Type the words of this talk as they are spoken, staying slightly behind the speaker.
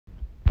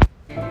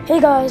Hey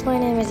guys, my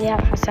name is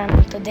Yab Hassan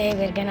and today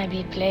we're gonna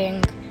be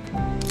playing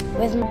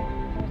with my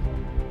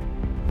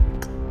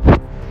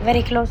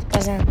very close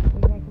cousin.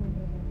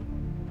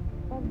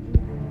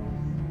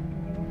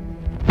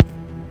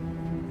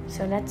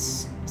 So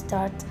let's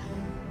start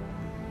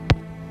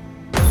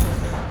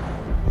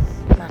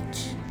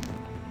match.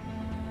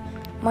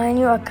 My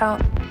new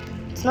account.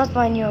 It's not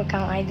my new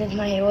account. I did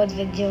my old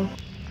video.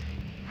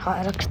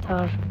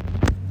 Rockstar.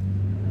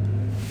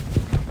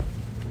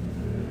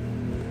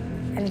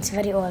 And it's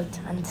very old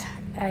and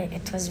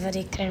it was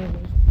very cringy.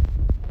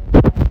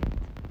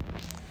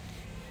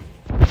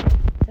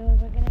 So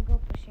we're gonna go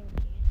pushing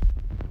here.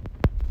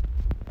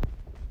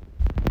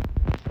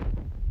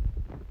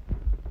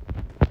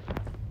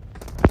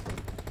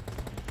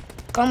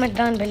 Comment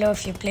down below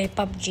if you play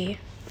PUBG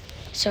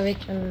so we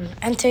can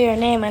enter your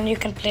name and you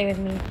can play with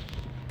me.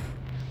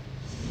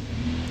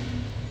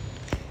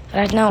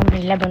 Right now I'm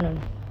in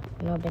Lebanon.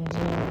 No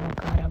benzene, no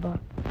karaba.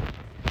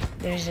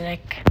 There's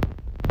like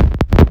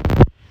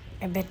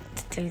a bit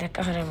till the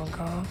karaba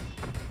go.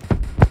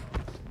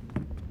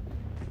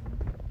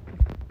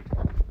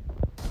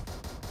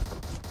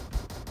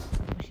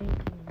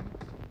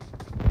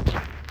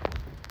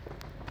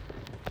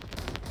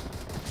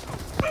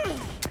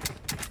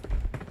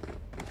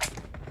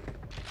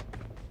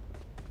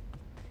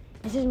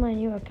 This is my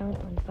new account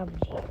on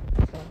PUBG.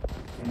 So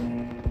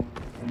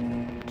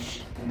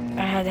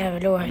I had to have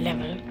a lower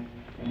level.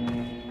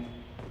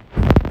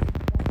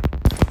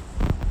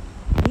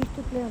 I used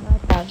to play on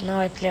iPad, now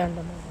I play on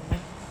the mobile.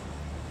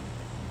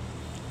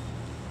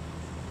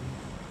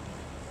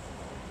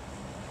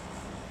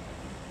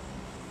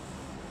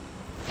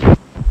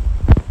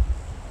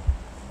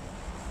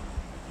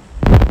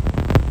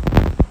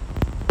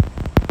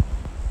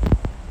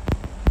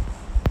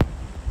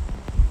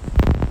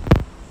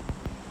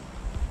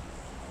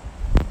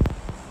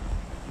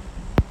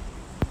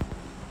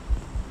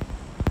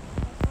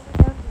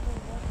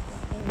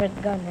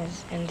 Favorite gun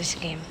is in this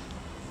game.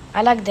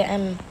 I like the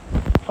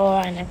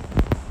M4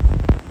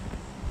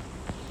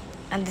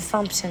 and the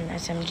Thompson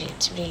SMG.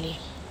 It's really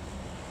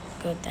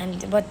good,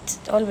 but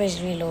it always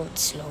reloads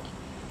slow.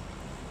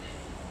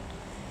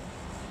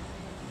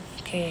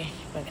 Okay,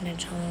 we're gonna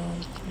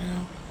jump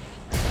now.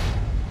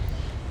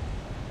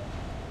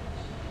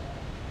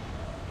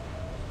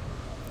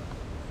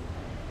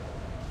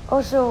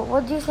 Also,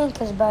 what do you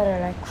think is better,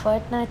 like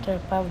Fortnite or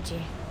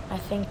PUBG? I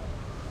think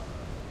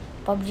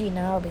PUBG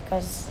now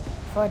because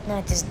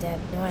Fortnite is dead.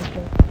 No one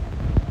plays.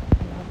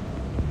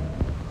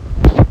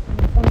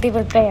 Some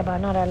people play, but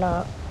not a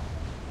lot.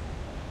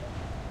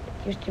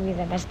 It used to be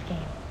the best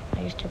game.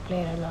 I used to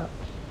play it a lot,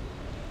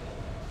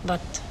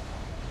 but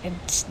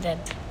it's dead.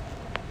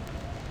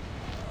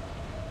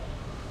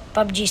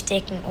 PUBG is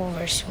taking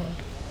over soon.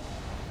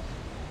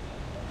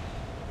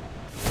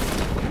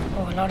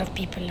 Oh, a lot of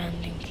people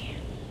landing here.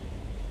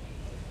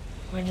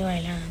 Where do I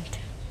land?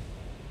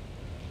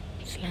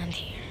 Let's land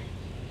here.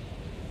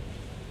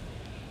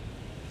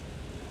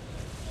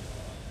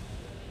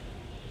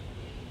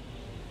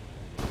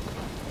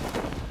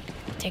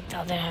 Take the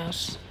other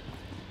house.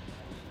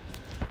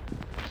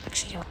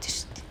 Actually, what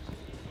is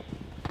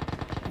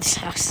this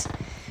house?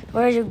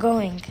 Where are you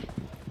going?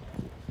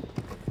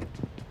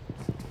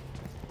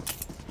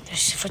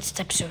 There's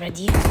footsteps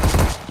already.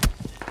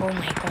 Oh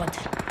my god.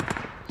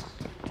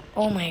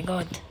 Oh my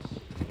god.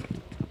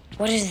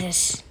 What is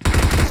this?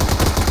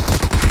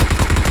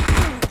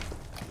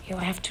 Yo,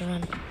 I have to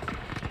run.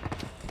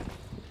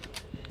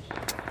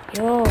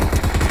 Yo.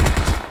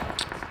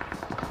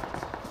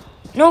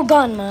 No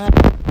gun, man.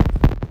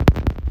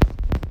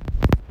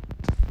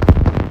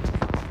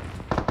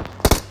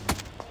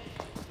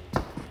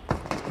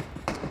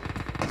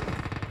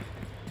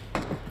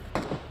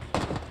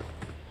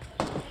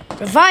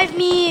 Revive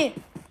me!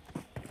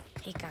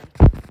 He can't.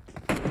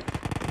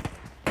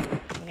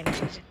 I'm gonna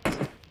choose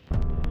it.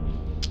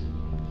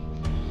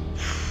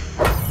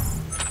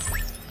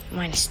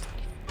 Minus 2.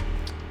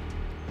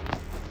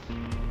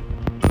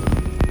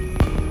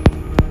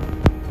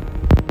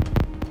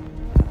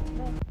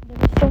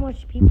 There's so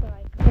much people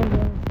I couldn't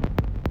win.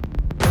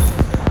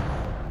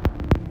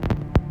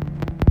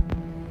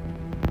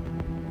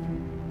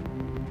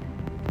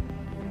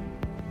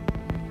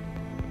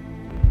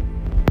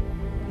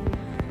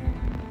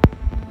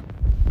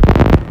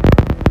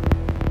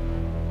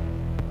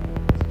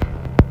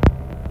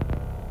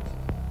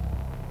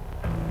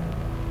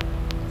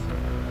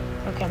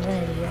 Okay, I'm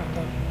gonna do that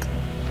then.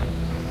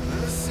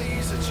 The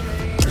seas are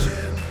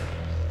changing.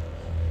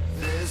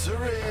 There's a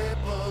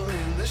ripple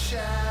in the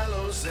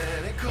shallows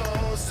and it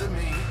calls to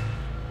me.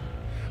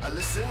 I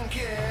listen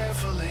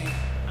carefully.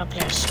 I'll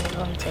play a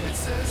solo until It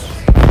says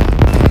wake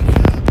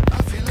up.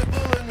 I feel it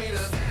pulling me to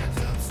stand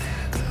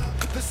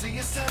up. The sea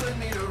is telling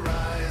me to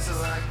rise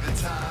like the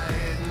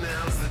tide.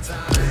 Now's the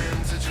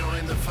time to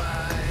join the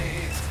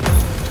fight.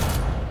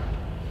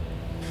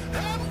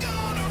 I'm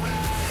gonna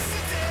rise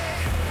today.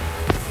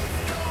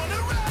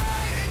 Gonna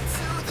ride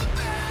into the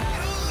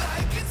battle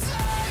like a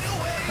tidal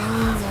wave.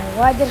 oh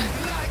my god,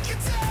 Like a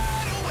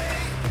tidal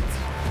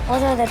wave.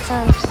 what are the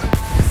chances?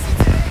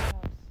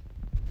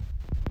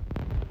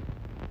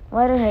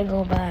 Why did I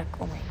go back?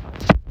 Oh my god.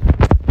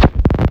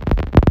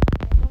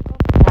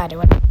 Bad.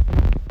 What?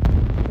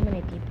 Too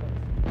many people.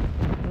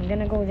 I'm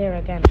gonna go there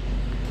again.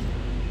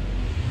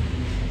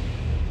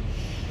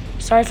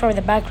 Sorry for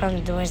the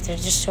background noise.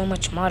 There's just so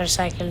much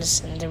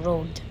motorcycles in the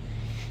road,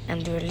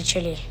 and we're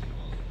literally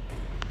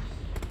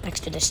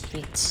next to the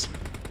streets.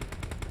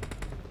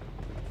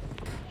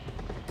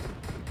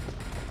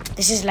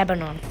 This is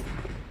Lebanon.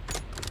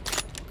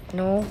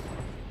 No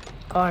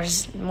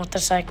cars,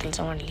 motorcycles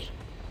only.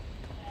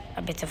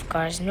 A bit of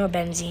cars, no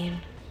benzene,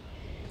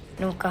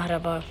 no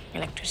kahraba,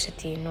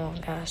 electricity, no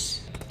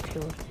gas,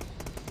 fuel.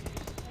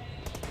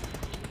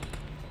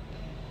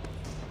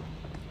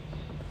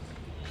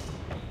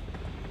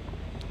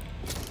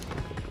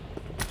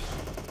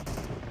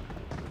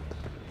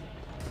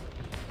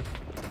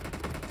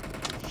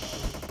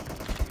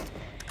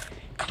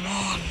 Come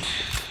on.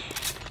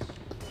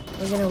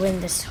 We're gonna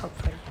win this,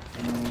 hopefully.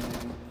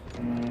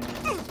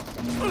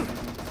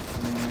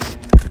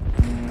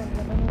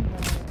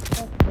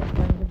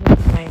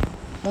 I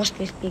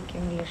mostly speak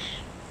English.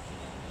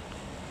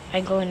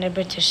 I go in a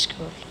British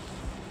school.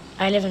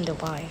 I live in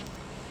Dubai.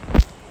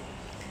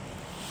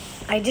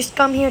 I just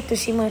come here to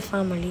see my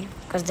family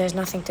because there's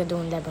nothing to do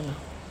in Lebanon.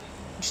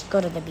 Just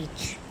go to the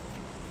beach.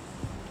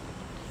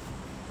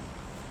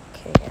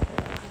 Okay.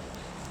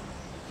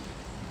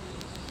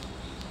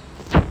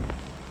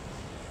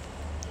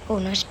 Oh,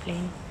 nice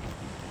plane.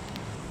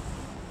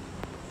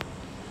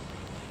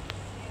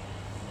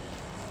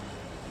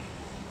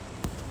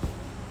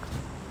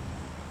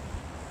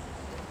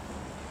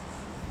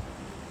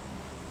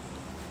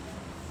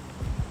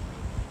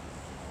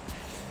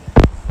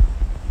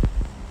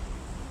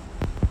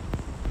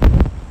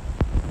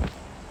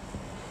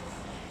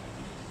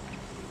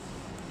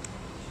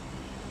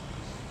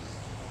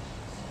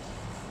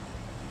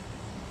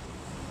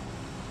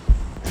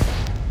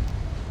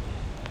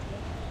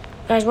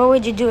 Guys, what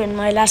would you do in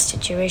my last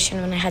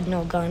situation when I had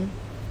no gun?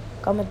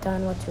 Comment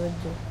down what you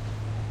would do.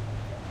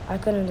 I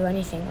couldn't do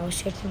anything. I was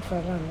searching for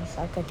guns.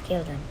 I could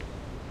kill them.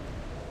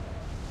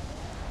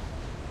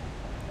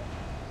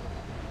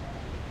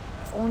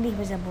 If only it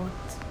was a bot.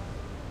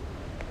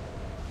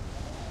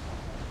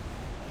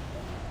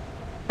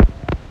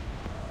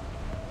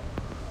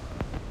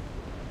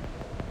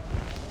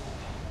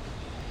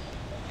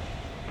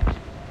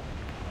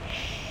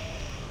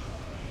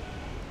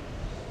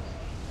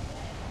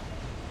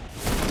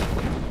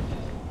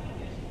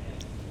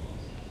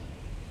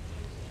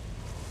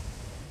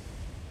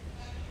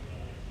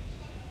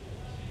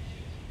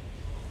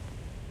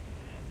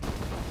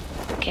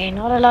 Okay,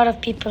 not a lot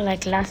of people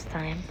like last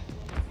time.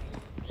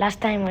 Last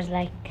time was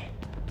like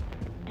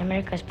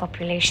America's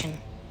population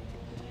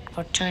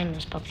or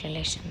China's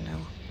population. Now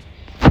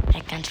I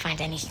can't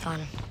find any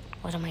gun.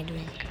 What am I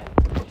doing?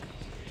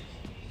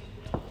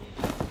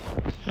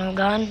 No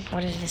gun?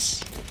 What is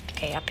this?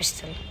 Okay, a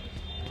pistol.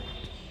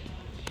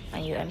 A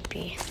UMP.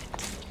 Okay,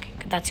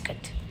 that's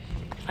good.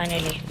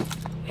 Finally,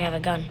 we have a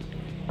gun.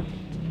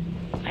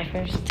 My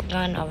first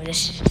gun of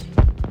this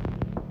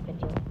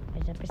video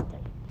is a pistol.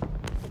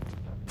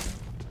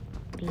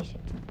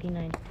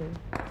 P92.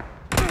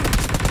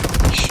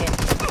 Shit.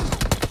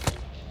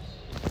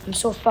 I'm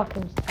so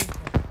fucking stupid.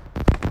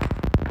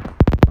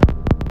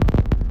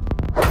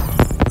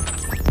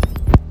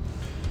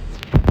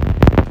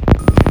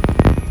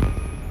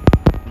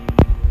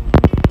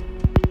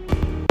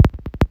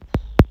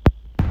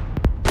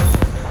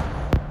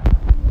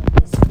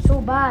 I'm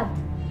so bad.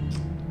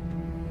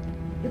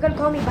 You can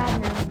call me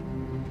bad now.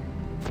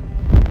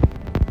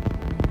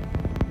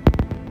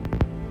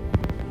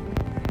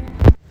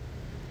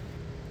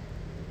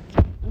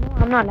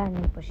 I'm not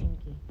landing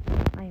Pushinki.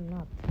 I am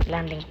not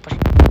landing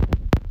Pushinki.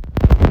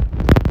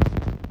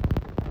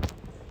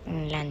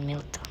 Land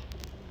Milta.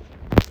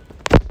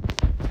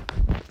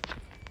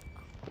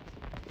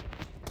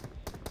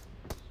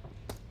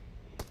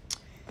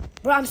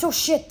 Bro, I'm so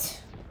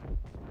shit.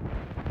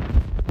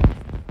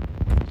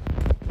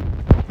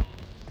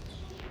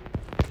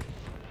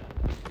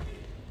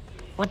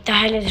 What the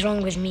hell is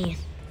wrong with me?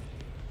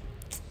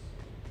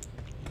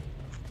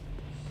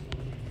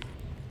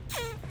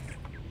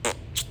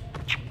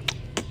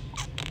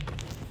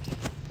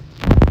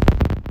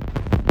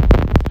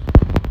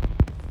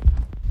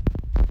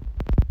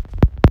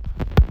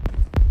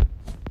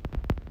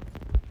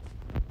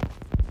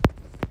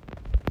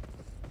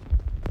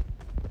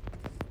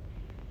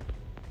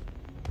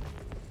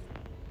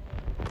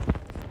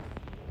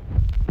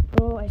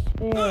 Bro, I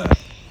swear.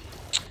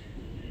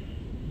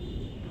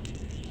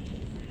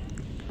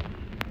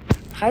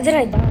 How did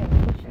I die? I'm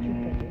so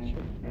stupid.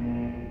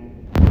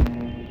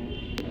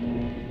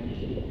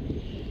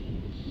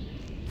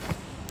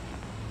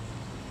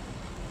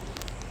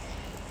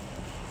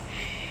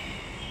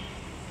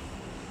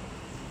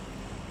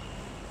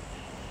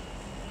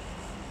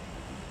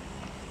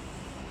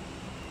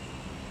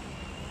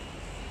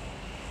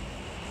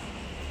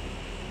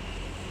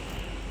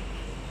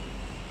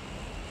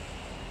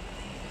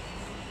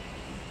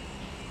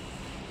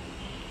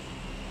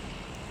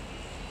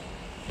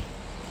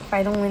 If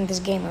I don't win this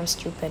game, I'm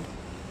stupid.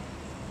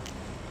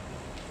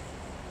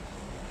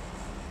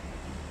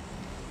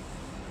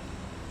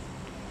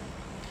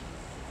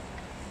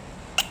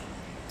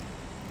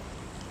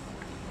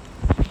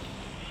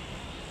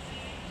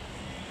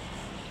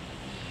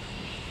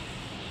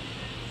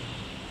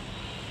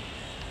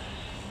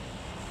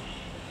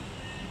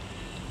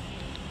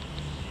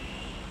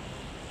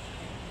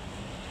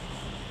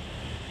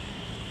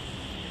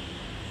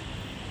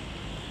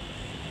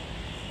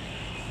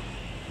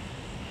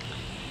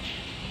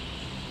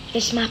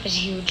 This map is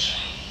huge.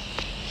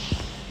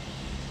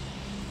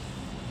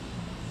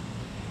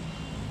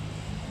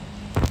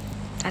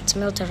 That's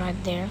Milton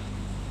right there.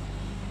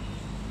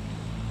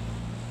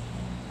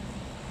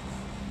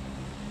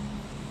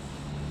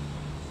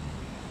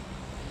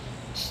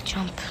 Just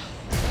jump.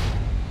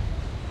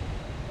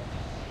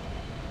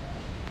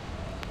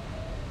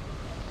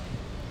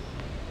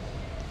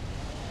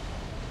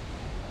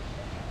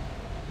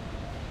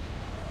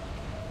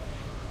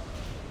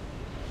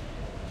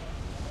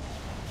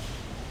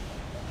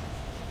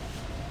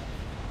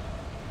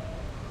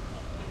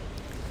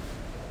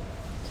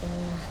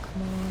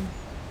 Come on.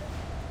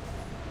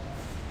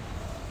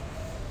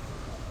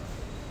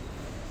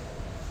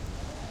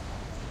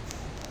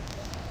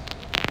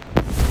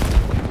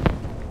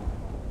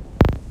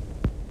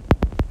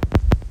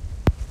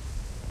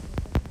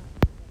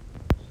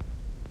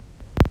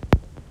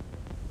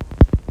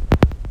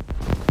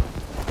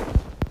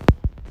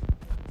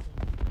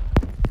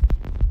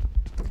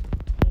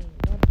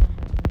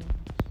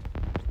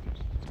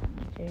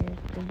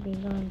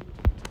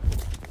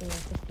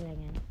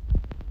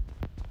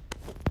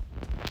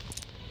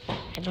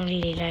 I don't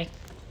really like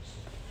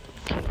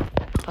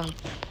pump.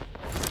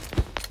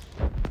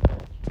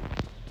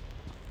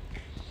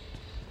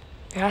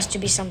 There has to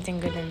be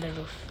something good in the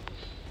roof.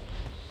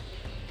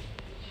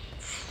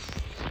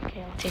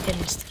 Okay, I'll take it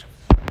instead.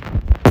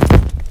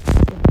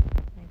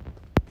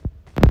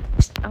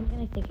 I'm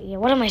gonna take it. Yeah,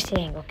 what am I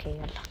saying? Okay,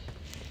 yalla.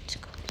 Let's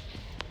go.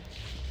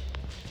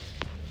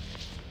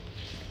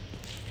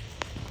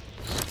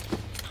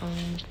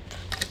 Pump.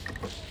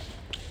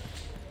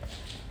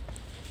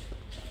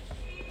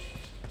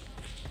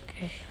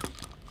 Okay.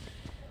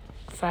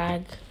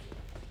 Frag.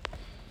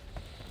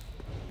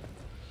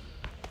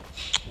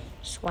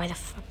 So why the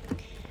fuck?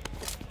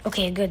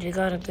 Okay, good. We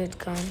got a good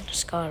gun.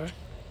 Scar.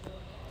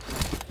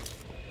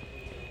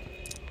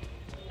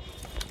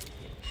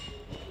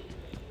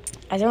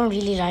 I don't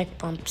really like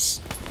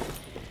pumps.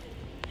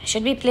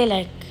 Should we play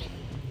like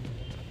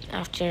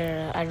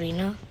after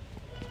arena?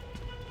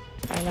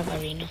 I love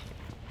arena.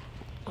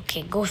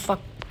 Okay, go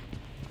fuck.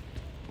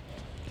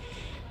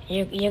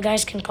 You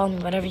guys can call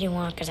me whatever you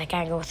want because I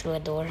can't go through a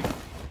door.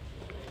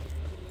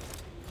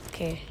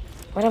 Okay,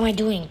 what am I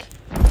doing?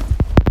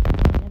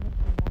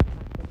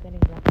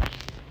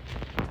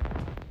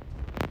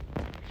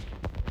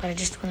 But I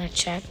just want to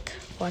check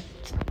what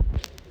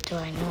do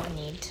I not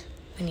need.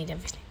 I need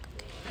everything.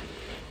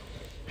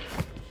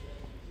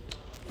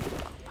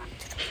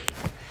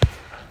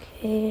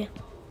 Okay.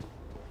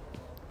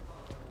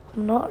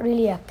 I'm not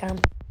really a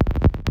camper.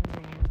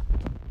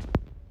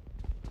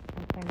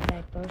 Sometimes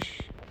I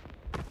push.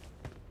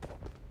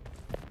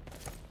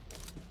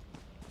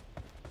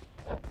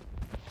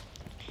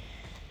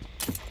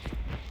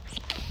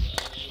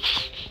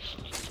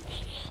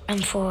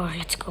 M4,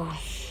 let's go.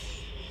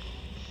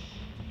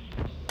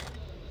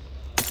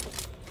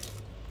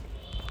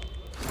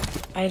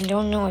 I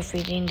don't know if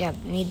we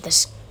need the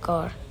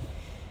scar.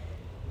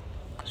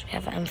 Because we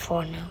have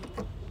M4 now.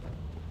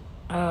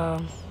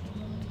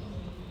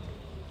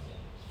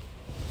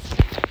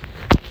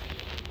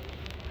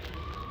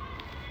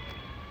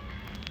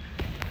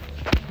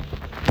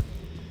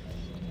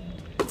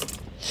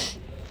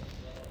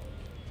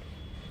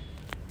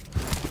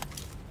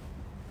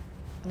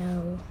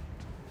 No.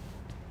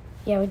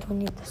 Yeah, we don't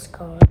need the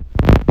scar.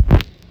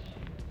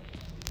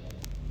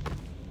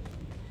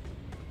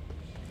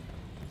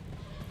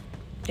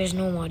 There's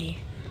nobody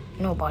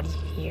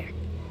here.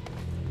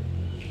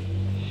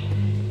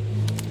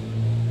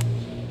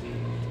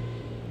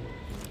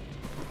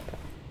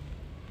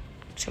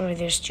 Sorry,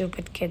 there's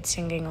stupid kids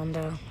singing on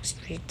the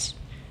streets.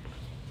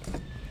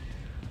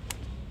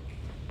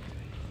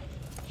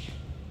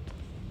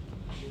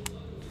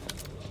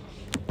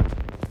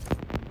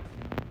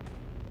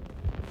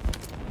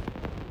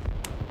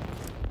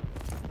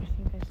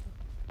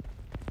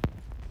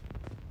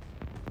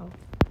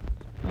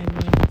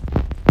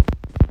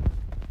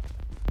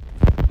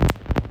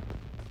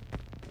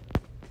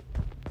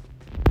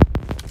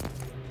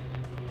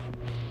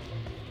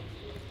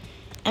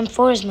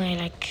 M4 is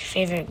my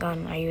favorite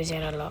gun. I use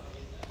it a lot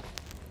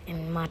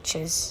in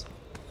matches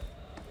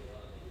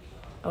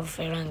of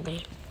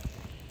Erangel.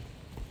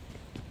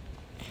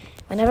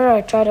 Whenever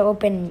I try to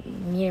open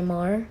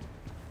Myanmar,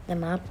 the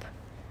map,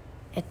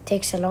 it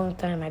takes a long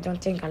time. I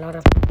don't think a lot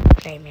of people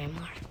play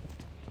Myanmar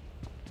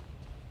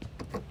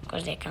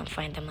because they can't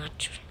find the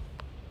match.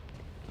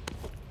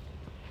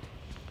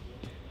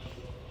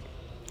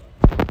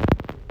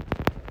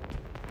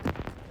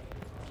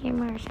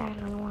 Myanmar's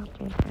island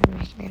walking from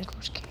my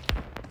miracles.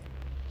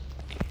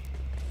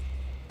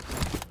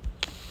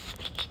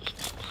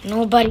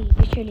 Nobody.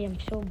 Literally, I'm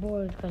so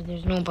bored because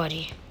there's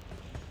nobody.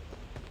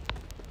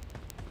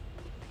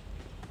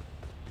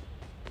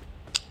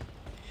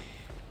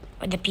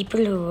 But the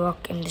people who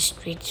walk in the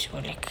streets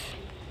were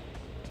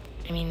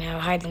I'll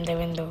hide in the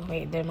window.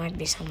 Wait, there might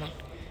be someone.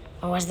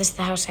 Or was this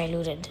the house I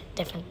looted?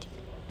 Definitely.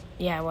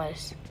 Yeah, it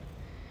was.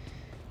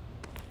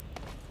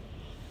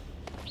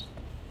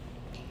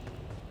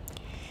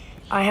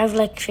 I have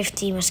like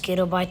 50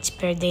 mosquito bites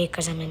per day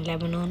because I'm in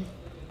Lebanon.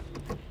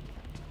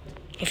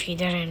 If you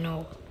didn't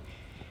know.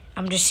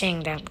 I'm just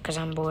saying that because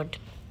I'm bored.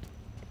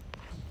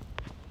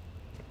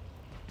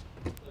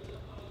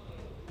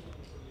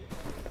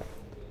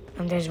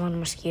 And there's one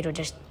mosquito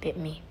just bit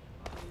me.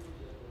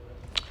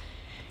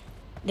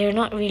 They're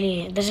not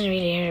really, it doesn't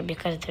really hurt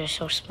because they're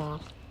so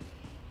small.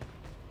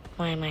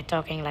 Why am I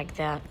talking like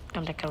that?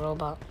 I'm like a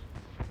robot.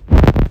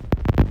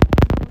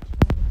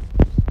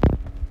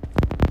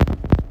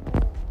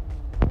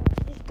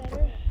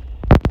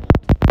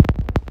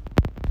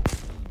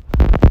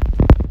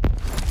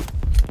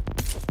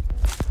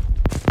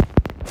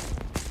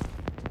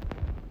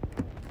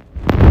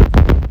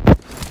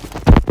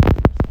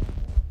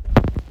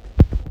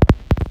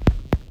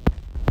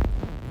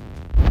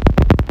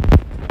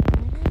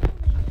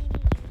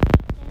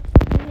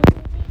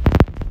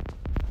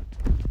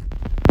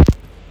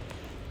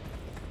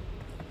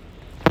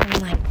 Oh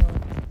my god.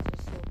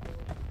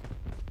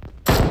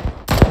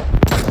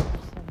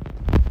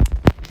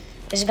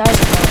 This guy's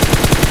a bot.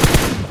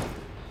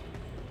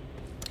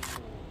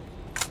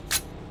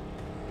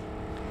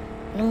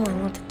 No, I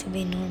want it to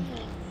be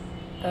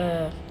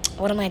normal.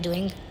 What am I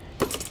doing?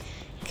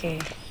 Okay.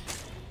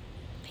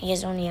 He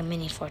has only a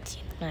mini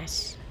 14.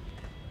 Nice.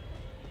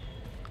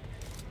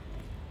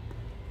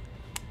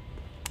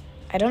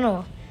 I don't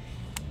know.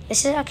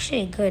 This is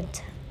actually good.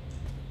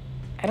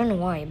 I don't know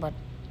why, but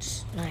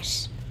it's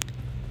nice.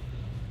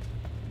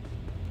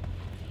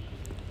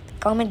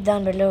 Comment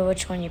down below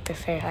which one you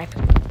prefer. I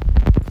don't know.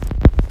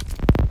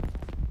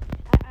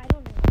 I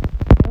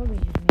always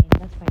use main.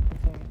 That's why I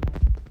prefer it.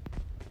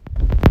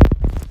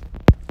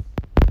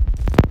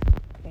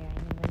 Okay,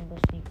 I'm gonna go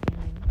sneak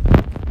behind.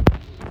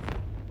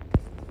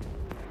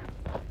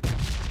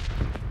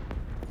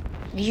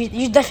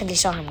 You definitely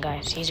saw him,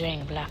 guys. He's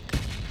wearing black.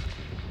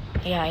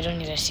 Yeah, I don't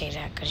need to say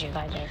that because you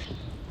guys are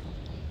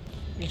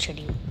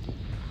literally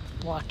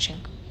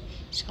watching.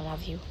 Some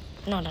of you.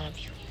 No, none of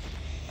you.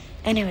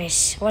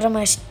 Anyways, what am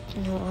I...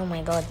 No, oh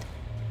my god.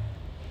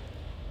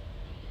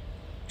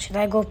 Should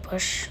I go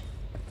push?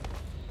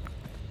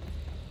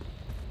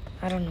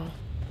 I don't know.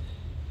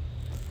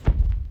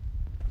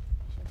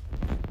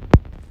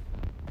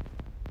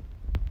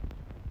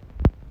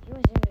 He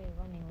was literally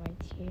running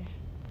right here.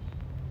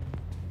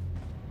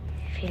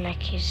 I feel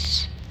like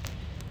he's...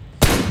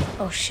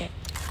 Oh shit.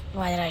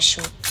 Why did I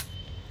shoot?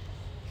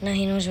 Now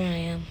he knows where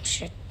I am.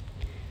 Shit.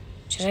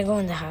 Should I go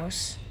in the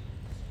house?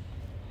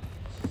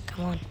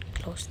 Come on.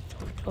 Close the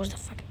door. Close the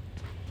fucking...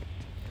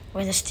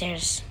 Where are the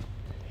stairs?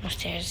 No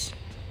stairs.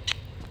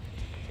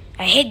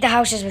 I hate the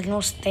houses with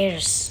no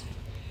stairs.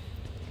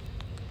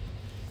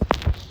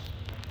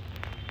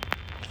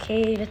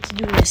 Okay, let's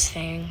do this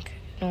thing.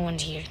 No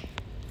one's here.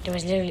 There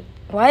was literally...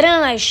 Why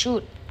didn't I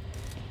shoot?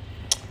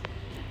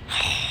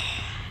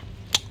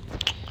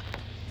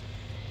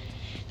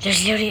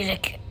 There's literally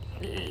like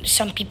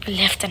some people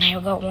left and I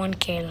got 1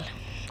 kill.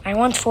 I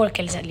want 4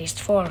 kills at least.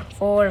 4.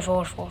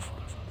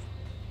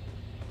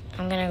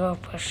 I'm gonna go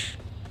push.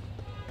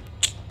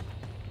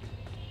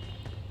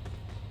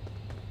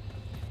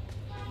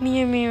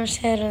 Mirror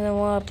said on the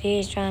wall,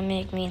 please try and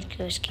make me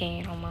close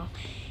king.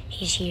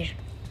 He's here.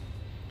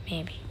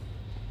 Maybe.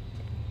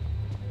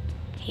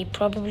 He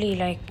probably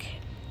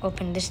like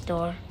opened this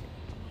door,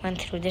 went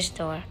through this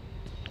door,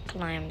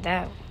 climbed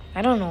out.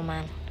 I don't know,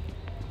 man.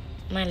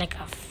 Am I like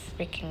a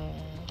freaking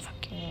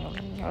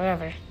fucking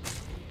whatever?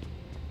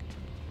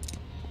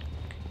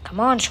 Come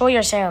on, show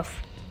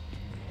yourself.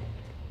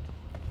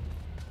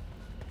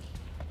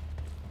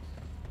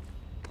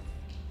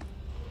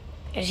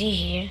 Is he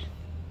here?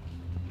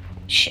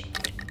 Shit.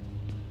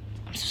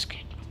 I'm so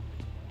scared.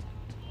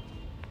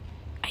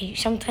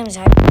 Sometimes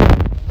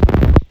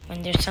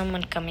when there's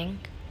someone coming,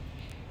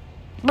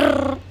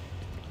 brrr,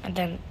 and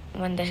then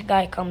when this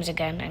guy comes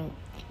again and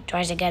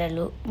tries to get a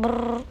loot,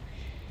 brrr,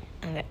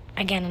 and then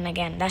again and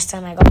again. Last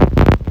time I got...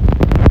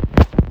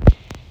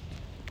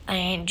 I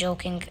ain't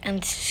joking.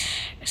 And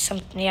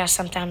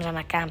sometimes I'm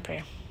a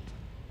camper,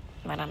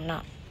 but I'm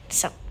not.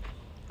 So,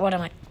 what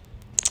am I?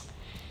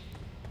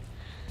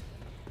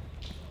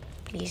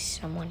 Please,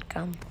 someone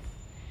come.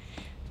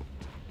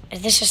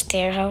 Is this a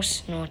stair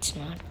house? No, it's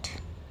not.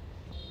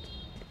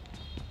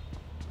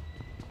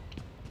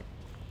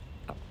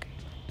 Okay.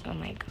 Oh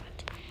my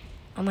god.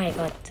 Oh my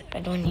god.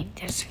 I don't need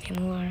this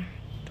anymore.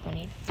 Don't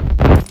need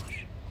more.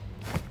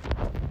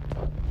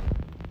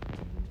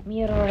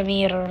 Mirror,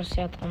 mirror,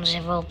 set on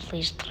the wall,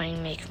 please try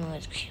and make me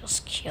with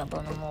kills killed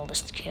on the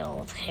oldest kill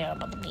with hair,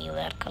 but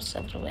beware, cause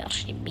everywhere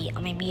she be.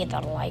 I mean, be it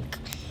like.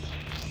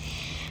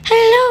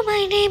 Hello,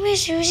 my name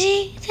is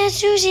Susie. That's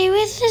Susie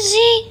with the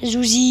Z.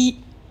 Susie.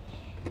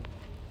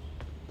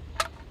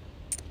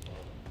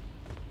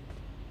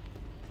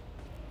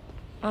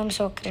 I'm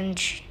so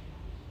cringe.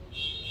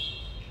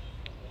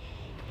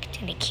 Get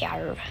in the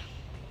car.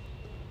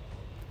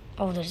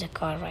 Oh, there's a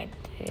car right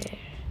there.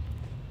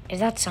 Is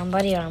that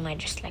somebody or am I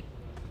just like...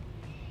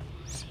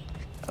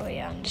 Oh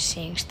yeah, I'm just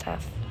seeing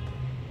stuff.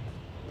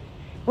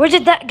 Where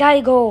did that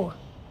guy go?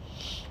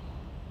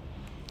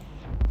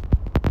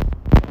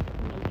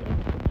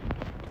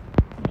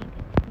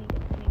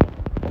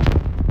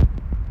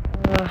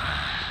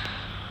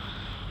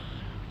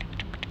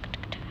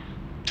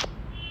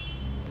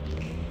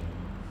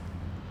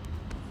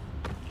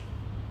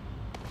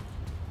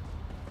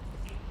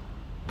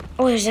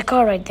 Oh, there's a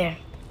car right there.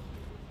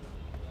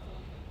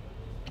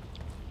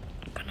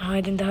 Gonna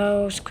hide in the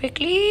house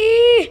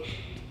quickly.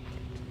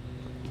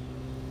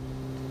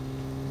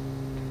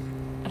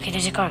 Okay,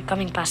 there's a car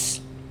coming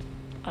past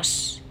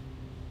us.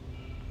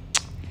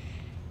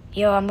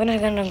 Yo, I'm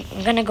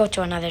gonna go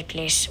to another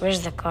place.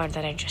 Where's the car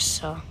that I just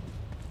saw?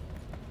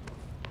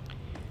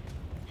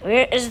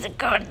 Where is the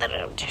car that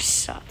I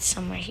just saw? It's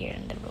somewhere here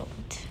in the road.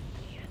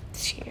 Yeah,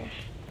 it's here.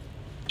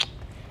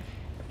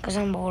 Cause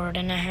I'm bored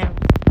in a house.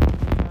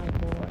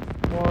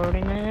 Bored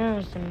in a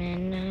house. The man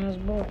in the house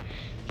bored.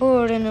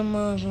 Bored in a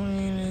house.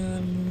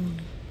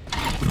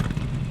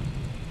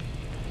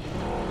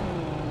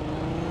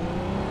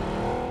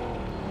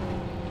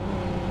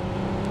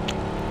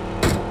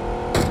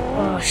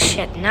 Oh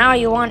shit! Now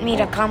you want me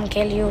to come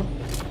kill you?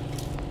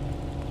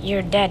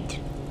 You're dead.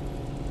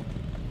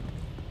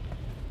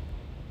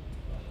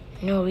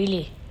 No,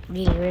 really,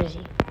 where is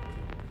he?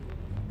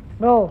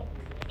 Bro,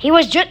 he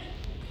was just...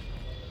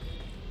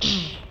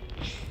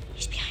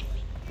 He's behind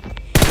me.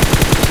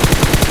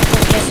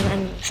 Oh, he has an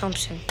M.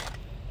 Thompson.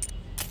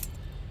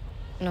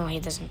 No, he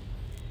doesn't.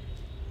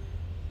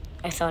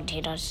 I thought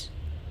he does.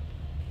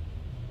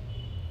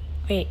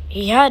 Wait,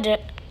 he had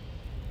it.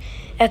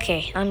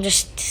 Okay, I'm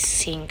just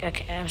seeing.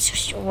 Okay, I'm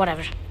just...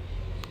 Whatever.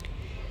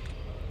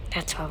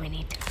 That's all we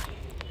need.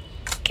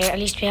 Okay, at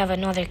least we have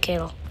another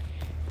kill.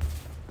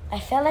 I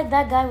felt like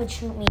that guy would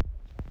shoot me.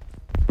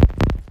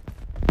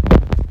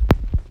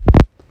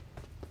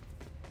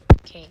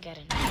 Okay, get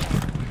in. I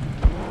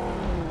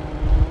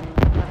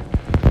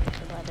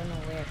don't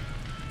know where.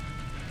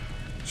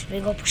 Should we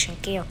go pushing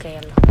key? Okay,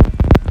 yalla.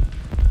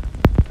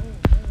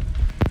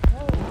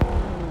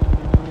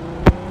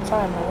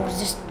 Sorry, man. It was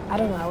just... I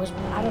don't know. I'm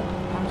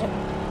just...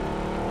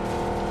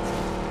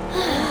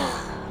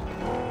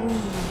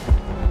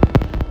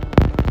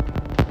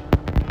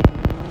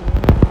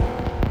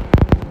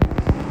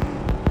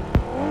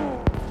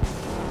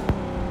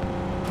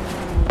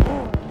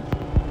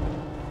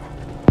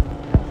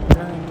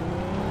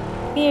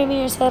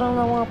 Me said on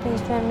the wall,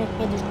 please try to make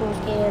me this cool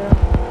scared.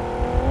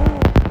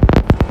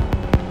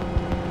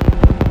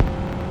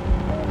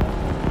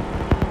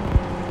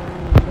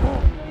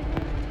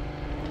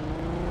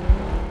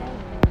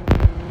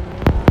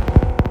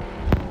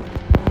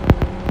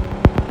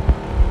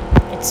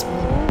 It's me.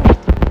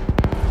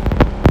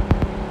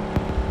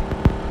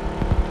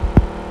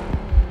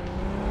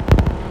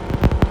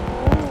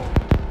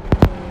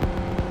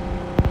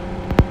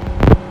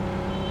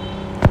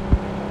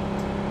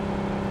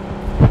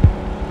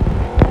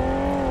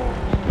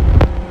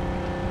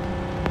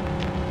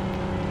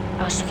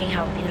 I was looking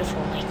how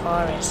beautiful my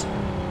car is.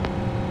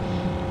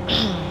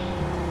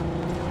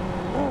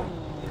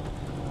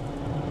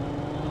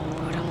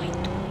 What am I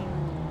doing?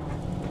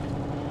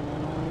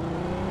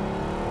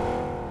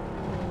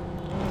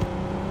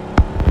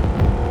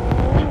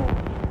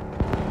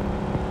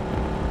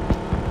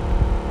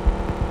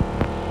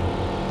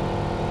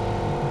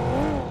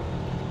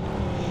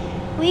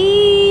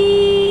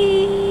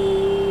 Wee!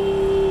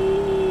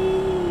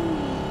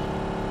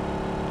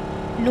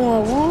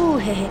 No, woo!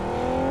 Okay.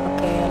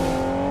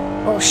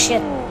 Oh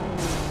shit.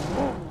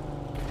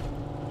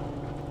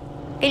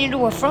 Can you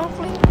do a front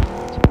flip?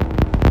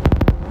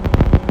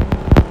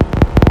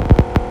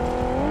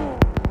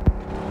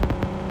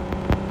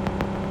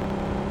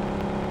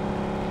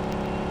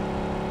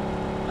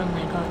 Oh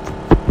my god.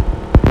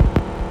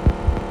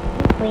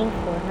 I'm playing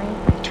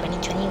Fortnite in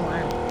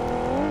 2021.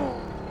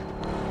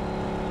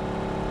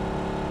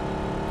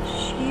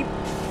 Sheep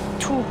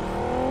 2.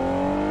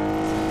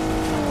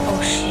 Oh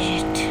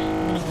shit.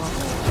 I'm gonna walk.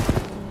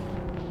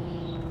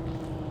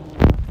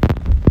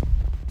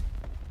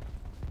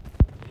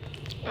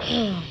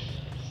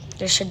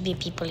 There should be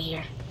people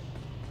here.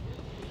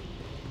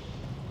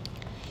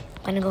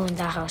 I'm gonna go in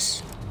that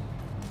house.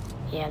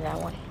 Yeah, that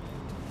one.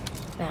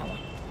 That one.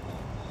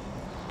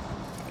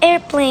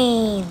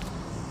 Airplane!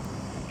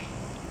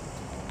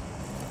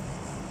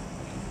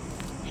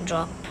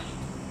 Drop.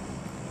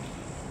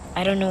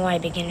 I don't know why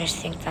beginners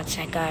think that's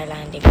a guy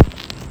landing.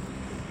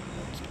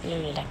 It's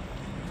literally like...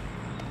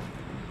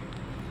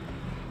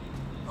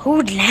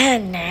 Who'd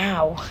land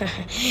now?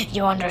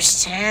 You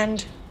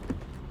understand?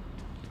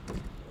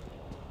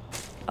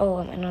 Oh,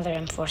 another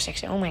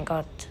M460. Oh my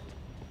god.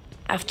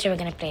 After we're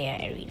gonna play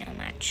an arena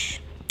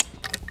match.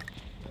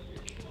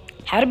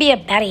 How to be a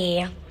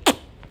baddie.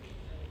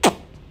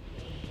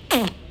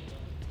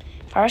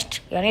 First,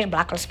 you need a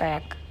blacklist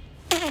back.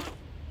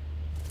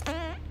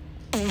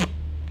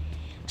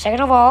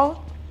 Second of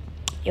all,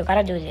 you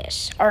gotta do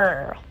this.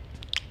 Third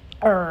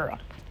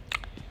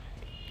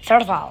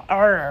of all,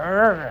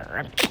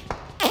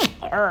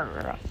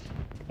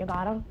 you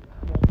got him.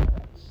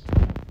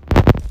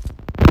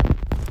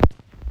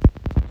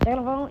 Third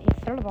of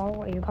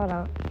all, you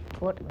gotta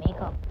put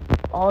makeup.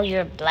 All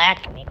your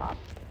black makeup.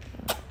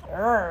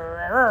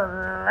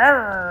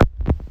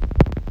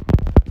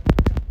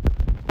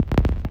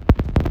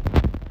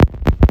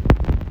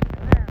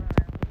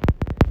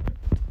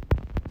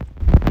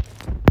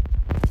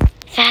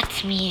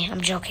 That's me. I'm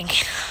joking.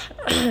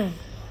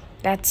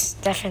 That's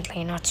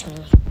definitely not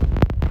me.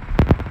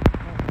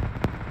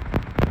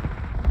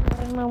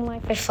 In my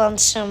life, I found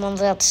someone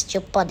that's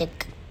stupid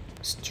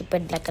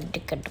like a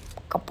dickhead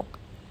couple.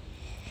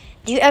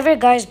 Do you ever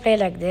guys play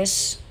like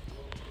this?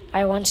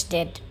 I once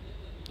did.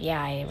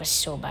 Yeah, I was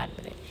so bad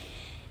with it.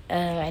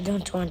 I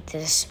don't want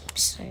this.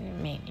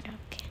 Mania.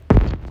 Okay.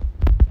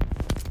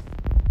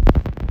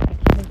 I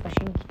keep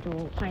pushing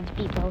to find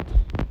people.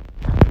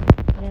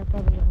 They'll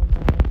probably hold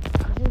on.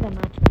 This is the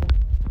match.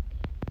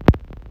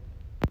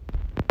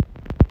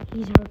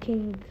 He's our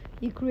king.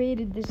 He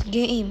created this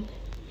game.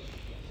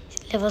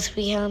 Level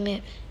 3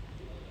 helmet.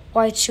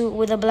 White suit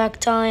with a black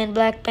tie and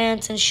black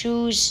pants and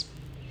shoes.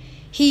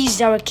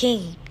 He's our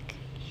king.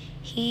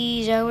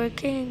 He's our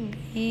king.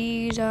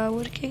 He's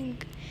our king.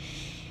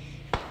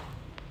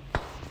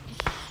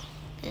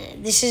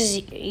 This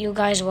is you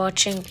guys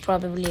watching,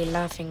 probably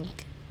laughing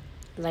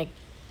like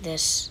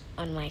this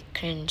on my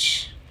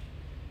cringe.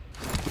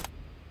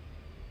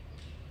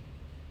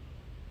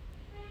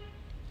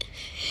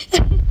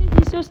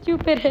 He's so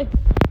stupid.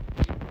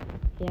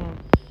 Yeah,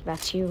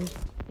 that's you.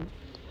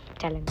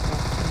 Telling that.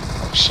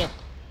 Oh shit.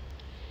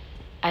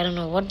 I don't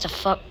know what the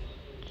fuck.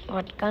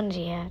 What guns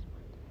he had.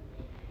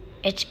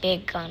 It's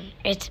big gun.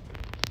 It's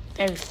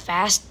very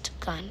fast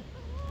gun.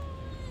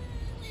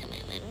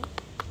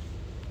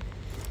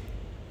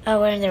 Oh,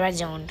 we're in the red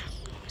zone.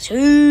 So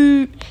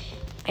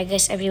I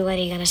guess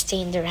everybody gonna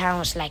stay in their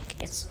house like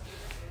it's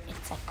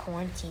a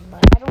quarantine,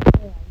 but I don't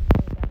care.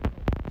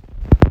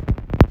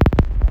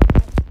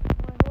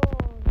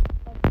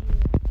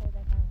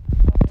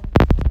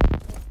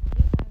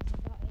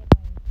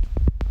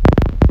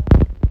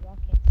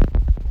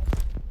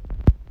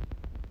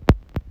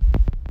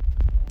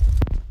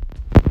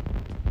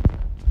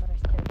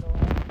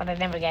 But I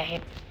never get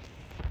hit.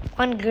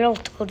 One girl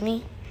told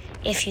me,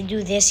 if you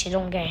do this, you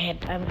don't get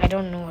hit. I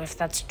don't know if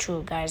that's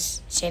true,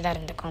 guys. Say that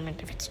in the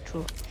comment if it's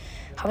true.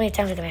 How many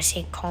times can I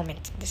say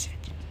comment in this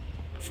video?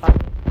 5,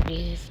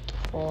 3,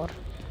 4.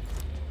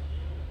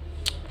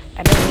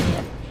 I don't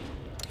really.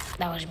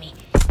 That was me.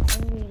 I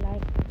don't really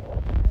like.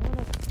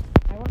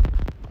 I want.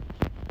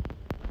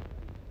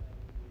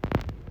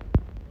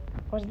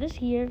 Was this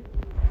here?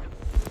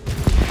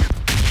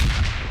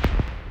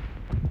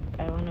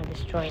 I wanna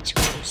destroy its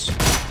wheels.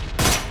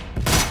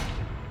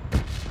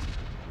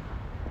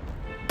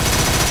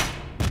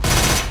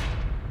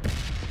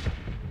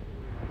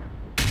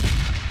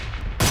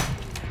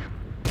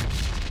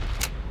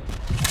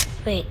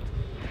 Wait,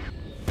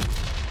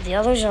 the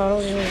others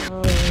are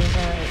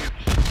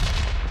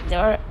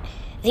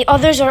the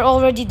others are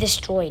already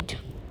destroyed.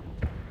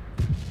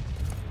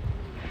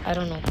 I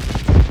don't know.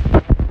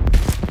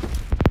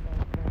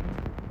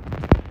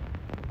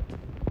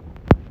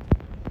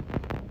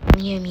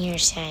 I'm here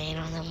saying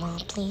on the mall,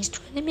 please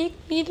try to make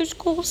me the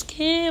school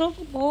scale of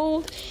the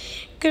mall.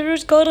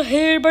 Girl's got a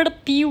hair, better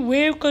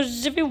beware,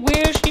 cause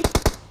everywhere she.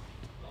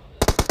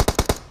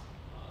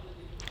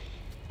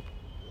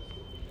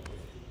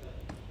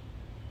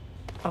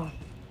 Oh,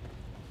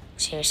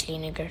 seriously,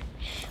 nigger.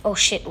 Oh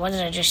shit, what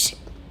did I just say?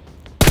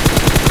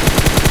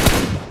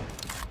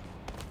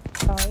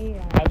 Sorry,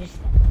 I just.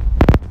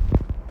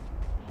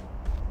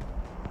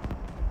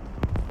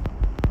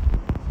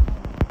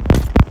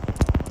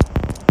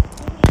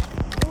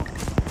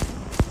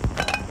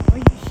 Are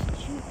you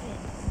stupid?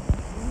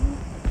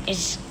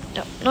 It's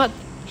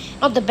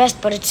not the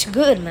best, but it's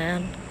good,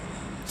 man.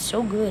 It's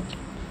so good.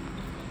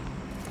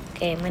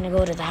 Okay, I'm gonna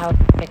go to the house,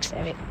 fix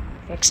everything.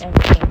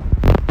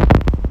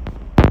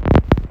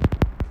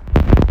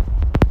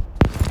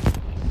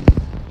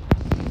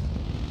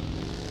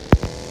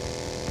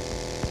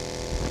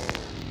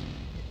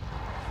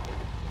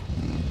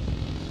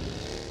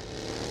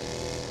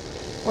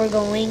 We're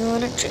going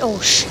on a trip. Oh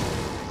shit!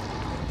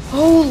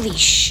 Holy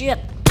shit!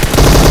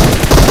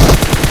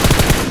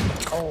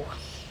 Oh,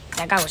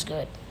 that guy was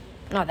good.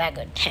 Not that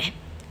good.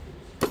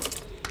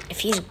 If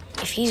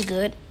he's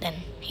good, then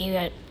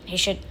he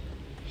should.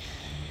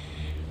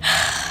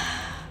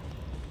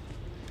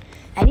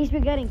 At least we're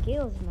getting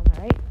kills, man,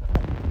 right?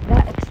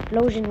 That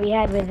explosion we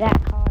had with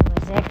that car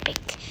was epic.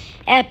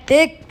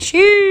 Epic!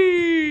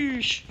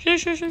 Sheesh!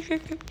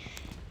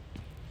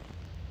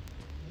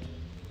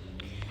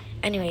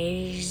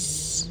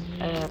 Anyways,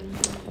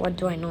 what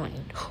do I know?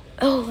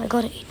 Oh, I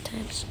got it 8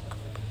 times.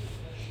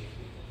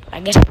 I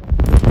guess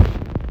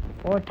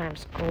 4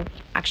 times scope.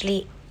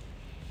 Actually,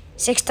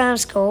 6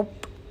 times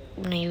scope.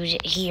 I'm gonna use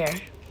it here.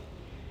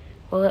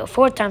 Well,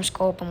 4 times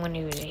scope. I'm gonna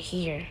use it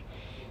here.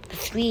 The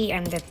 3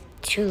 and the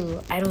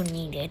 2, I don't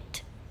need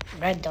it.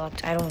 Red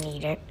dot, I don't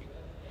need it.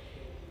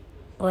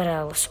 What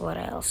else? What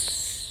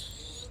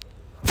else?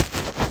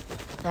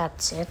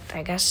 That's it,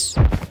 I guess.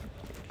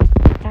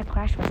 That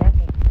crash was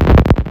epic.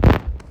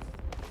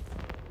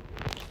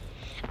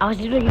 I was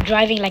literally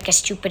driving like a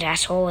stupid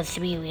asshole with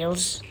 3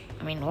 wheels.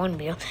 I mean, 1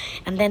 wheel.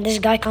 And then this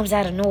guy comes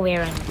out of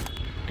nowhere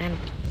and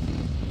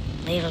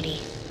literally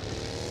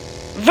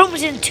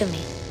rooms into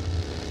me.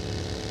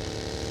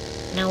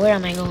 Now where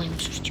am I going? I'm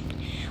so stupid.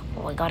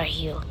 Oh, I gotta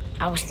heal.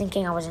 I was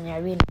thinking I was in the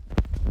arena.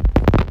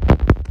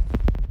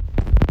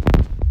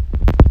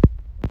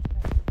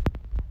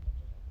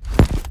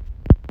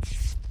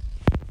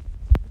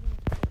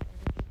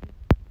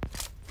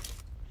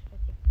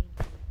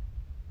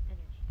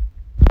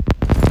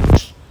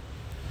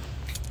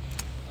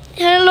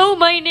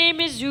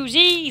 is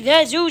Uzi,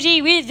 that's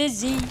Uzi with a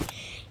Z.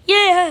 Yeah,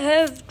 I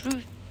have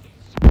truth.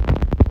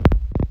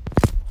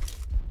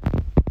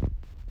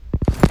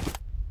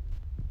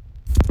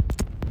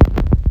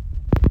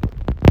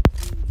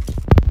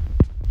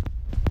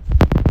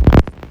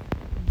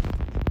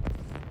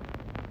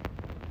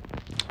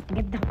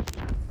 Get down.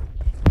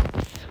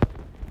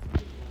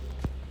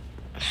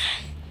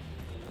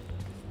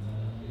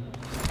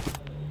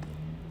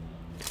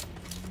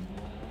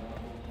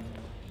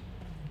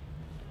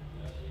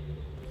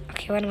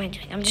 Okay, what am I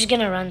doing? I'm just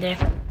gonna run there.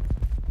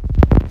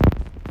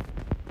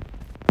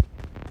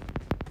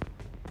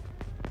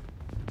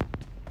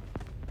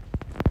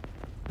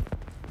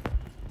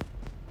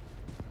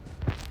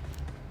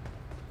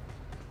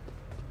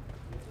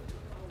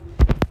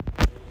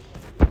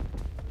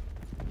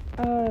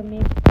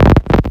 Maybe.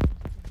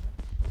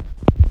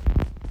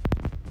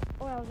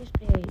 Or I'll just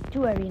play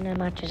 2 arena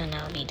matches and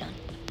I'll be done.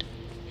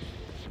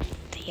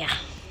 But yeah,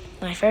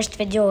 my first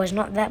video was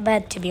not that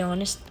bad, to be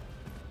honest,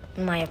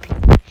 in my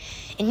opinion.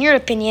 In your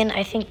opinion,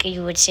 I think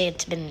you would say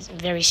it's been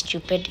very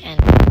stupid, and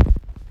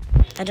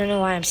I don't know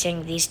why I'm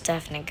saying these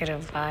stuff,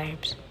 negative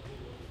vibes,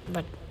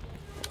 but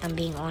I'm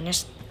being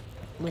honest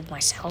with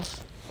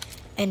myself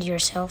and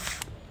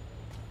yourself.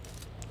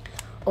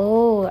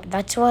 Oh,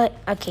 that's what.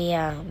 Okay,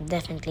 yeah, I'm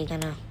definitely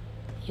gonna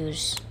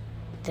use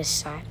this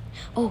side.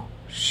 Oh,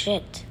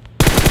 shit.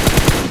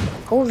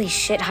 Holy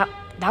shit, how,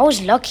 that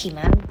was lucky,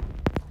 man.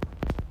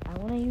 I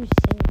wanna use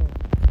single.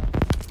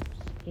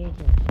 Scared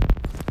you.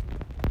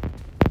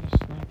 The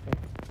sniper.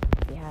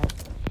 He has.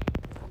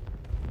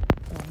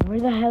 Where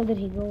the hell did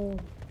he go?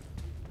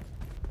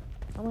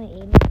 How am I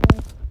aiming for?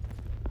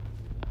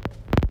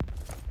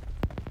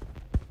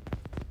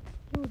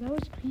 Yo, that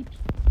was creepy.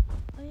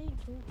 I ain't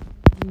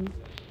joking.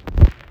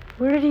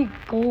 Where did he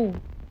go?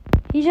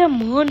 He's a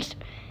monster.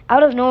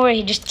 Out of nowhere,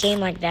 he just came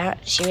like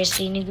that.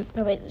 Seriously, nigga.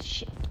 No, wait,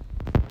 shit.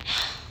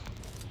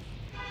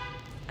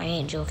 I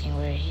ain't joking.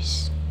 Where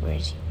is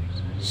he?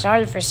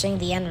 Sorry for saying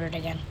the N-word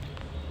again.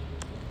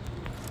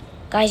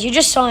 Guys, you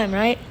just saw him,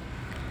 right?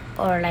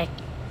 Or like,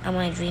 am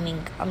I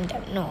dreaming?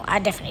 No, I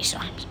definitely saw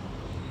him.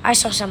 I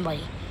saw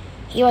somebody.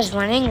 He was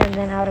running and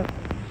then out of...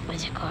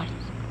 What's it called?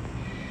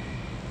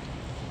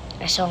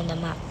 I saw on the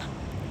map.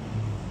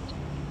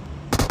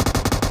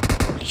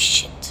 Holy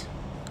shit.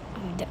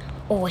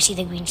 Oh, I see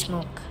the green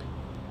smoke.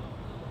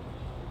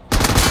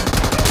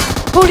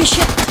 Holy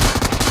shit!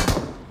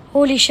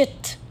 Holy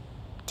shit!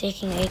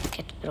 Taking 8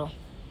 kit, bro.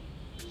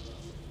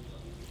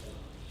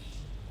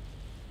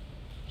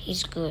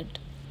 He's good.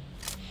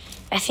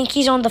 I think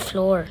he's on the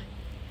floor.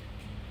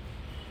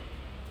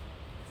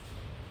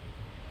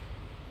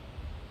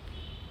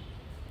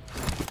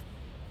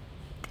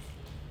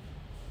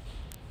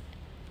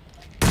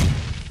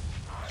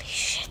 Holy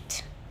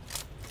shit.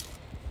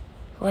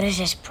 What is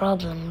his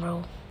problem,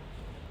 bro?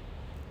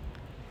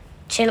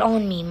 Chill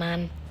on me,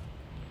 man.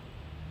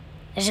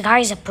 This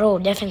guy's a pro,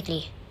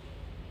 definitely.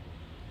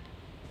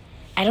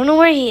 I don't know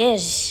where he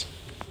is.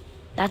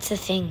 That's the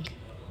thing.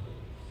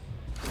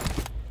 I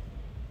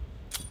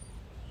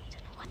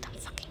don't know what I'm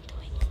fucking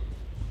doing.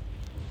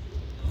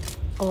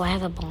 Oh, I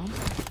have a bomb?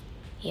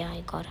 Yeah,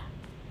 I got it.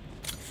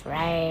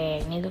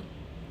 Frag, nigga.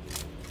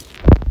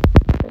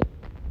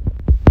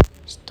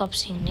 Stop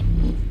saying it.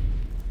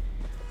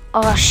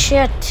 Oh,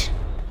 shit.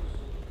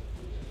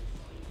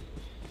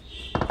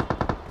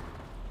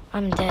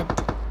 I'm dead.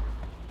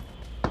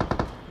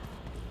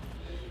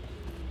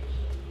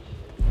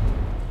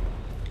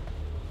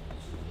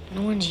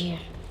 No one's here.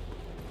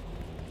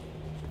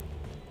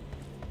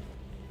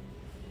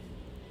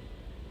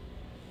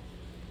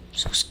 I'm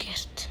so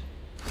scared.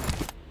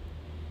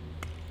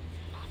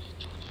 No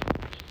need.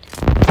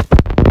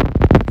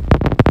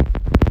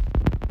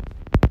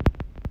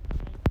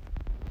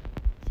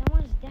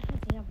 Someone's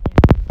definitely up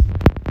there.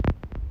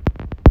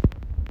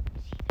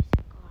 See, there's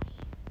a guy.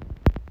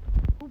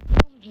 Who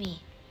bombed me?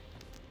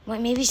 Well,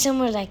 maybe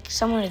somewhere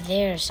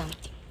there or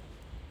something.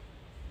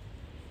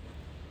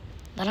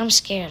 But I'm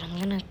scared. I'm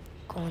gonna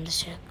go in the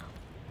circle.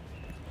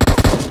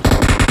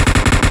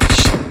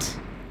 Shit.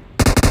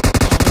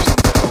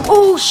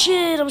 Oh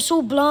shit, I'm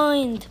so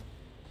blind.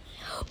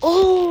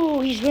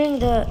 Oh, he's wearing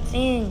the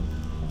thing.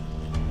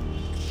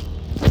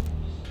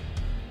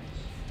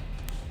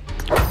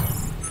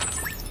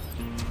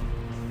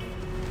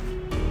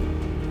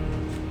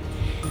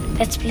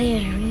 Let's play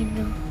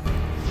arena.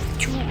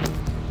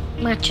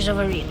 2 matches of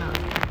arena.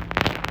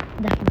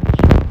 That match.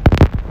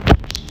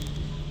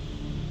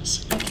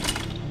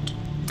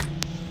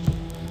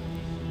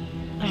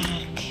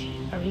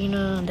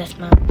 Arena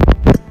deathmatch.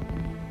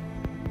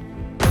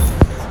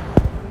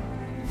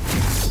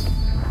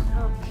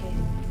 Okay.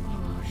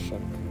 Oh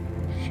shit.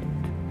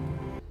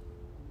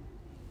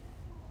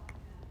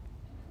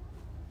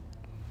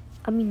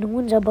 I mean, no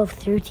one's above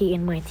 30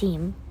 in my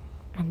team,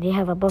 and they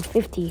have above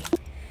 50.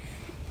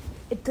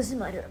 It doesn't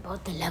matter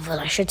about the level.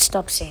 I should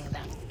stop saying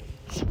that.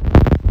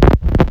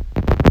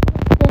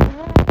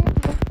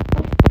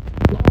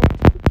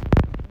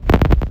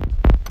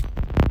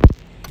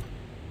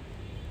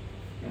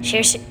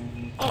 Seriously.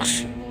 Oh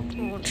shit.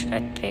 What should I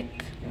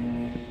pick?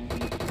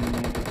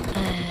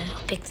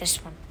 pick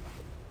this one.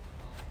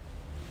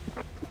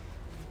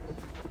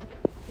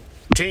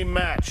 Team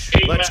match.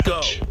 Let's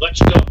go.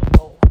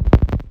 Oh.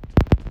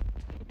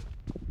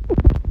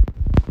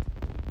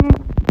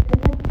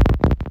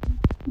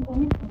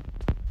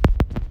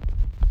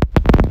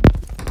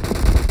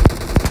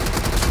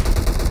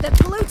 The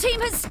blue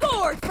team has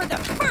scored for the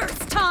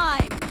first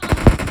time.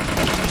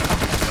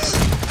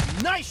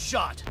 Nice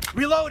shot.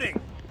 Reloading.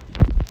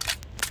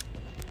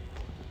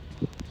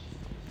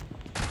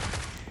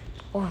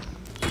 Oh.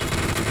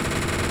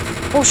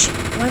 Oh shit.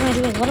 What am I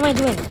doing? What am I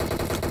doing?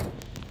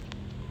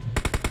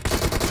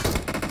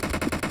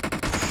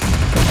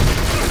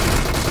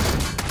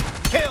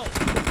 Kill.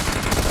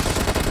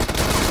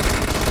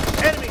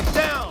 Enemy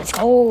down. Let's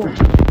go.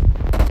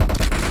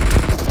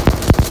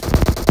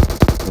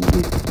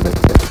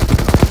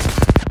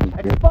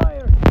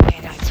 Expired.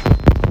 Okay,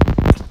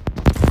 guys.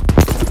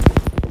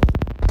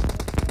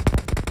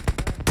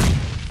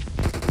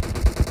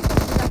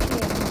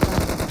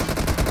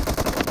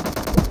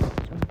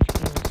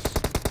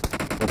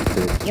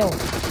 Yo.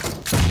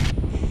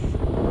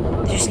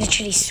 There's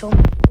literally so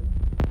many.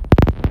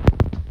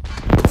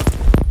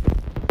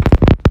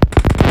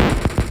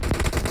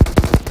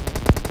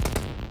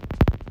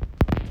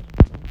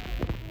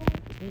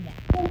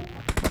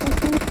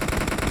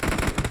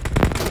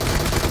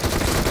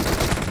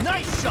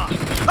 Nice shot.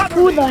 Cover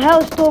Who me. the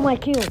hell stole my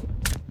kill?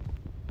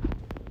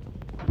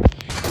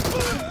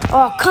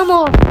 Oh, come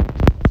on! I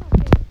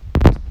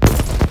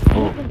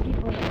hate when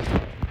people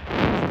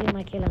steal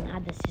my kill and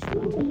add the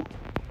system.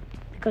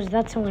 Because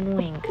that's so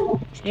annoying.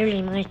 It's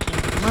literally my kill.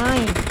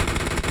 Mine!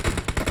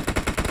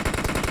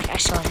 Okay, I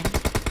saw them.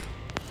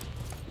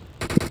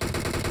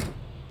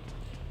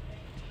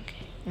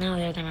 Okay, now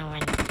they're gonna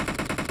win.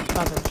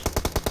 Probably.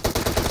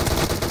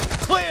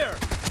 Clear.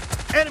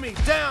 Enemy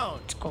down.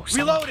 Let's go.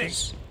 Reloading.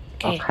 Please.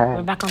 Okay, Okay.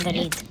 we're back on the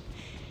lead.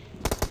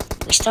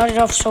 We started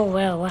off so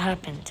well. What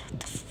happened? What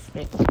the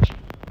frick? Okay,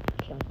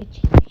 I'm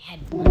itching my head.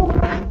 What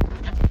am I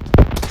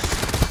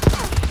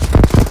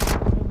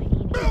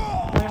eating?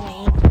 What am I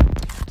eating?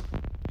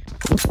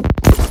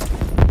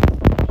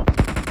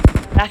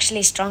 They're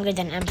actually stronger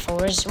than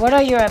M4s. What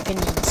are your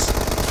opinions?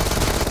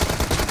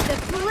 The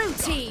blue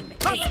team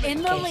is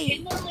in the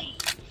lead.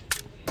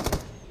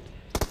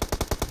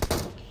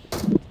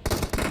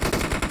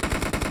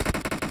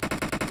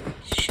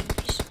 Should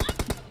be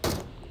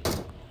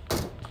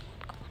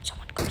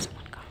someone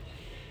come.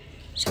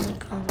 Someone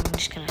come. I'm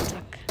just gonna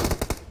attack.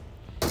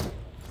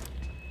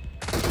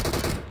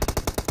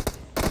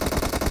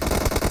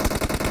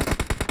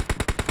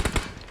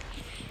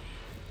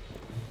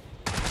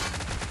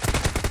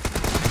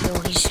 Yo,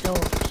 he's low.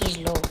 He's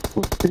low.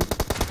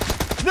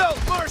 No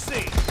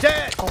mercy.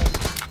 Dead. Oh,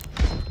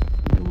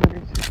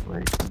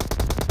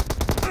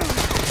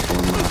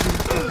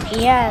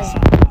 he has.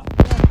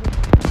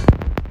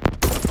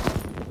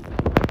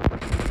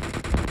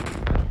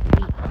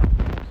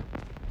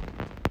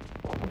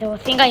 The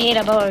thing I hate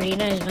about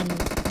Arena is when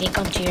they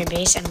come to your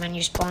base and when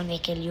you spawn they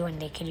kill you and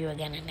they kill you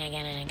again and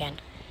again and again.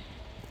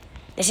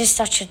 This is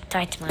such a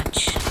tight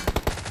match.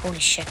 Holy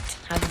shit,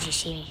 how did you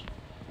see me?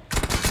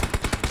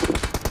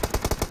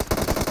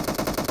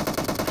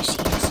 I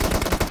see you.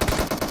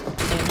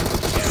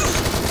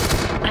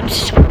 I'm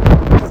so...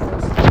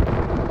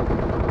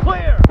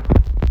 Clear.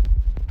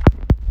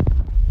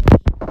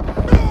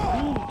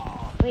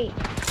 Wait.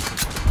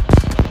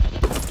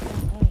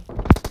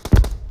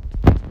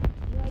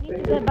 I need to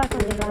get back on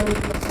the ground.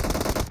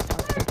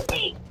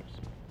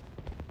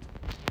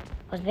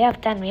 Because they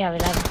have 10, we have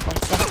 11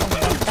 points.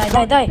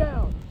 Die.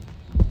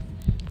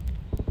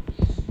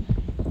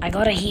 I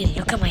gotta heal.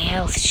 Look at my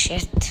health.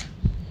 Shit.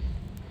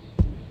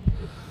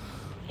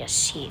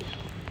 Yes, heal.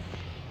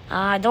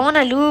 I don't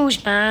wanna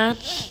lose, man.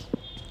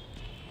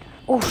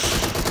 Oh.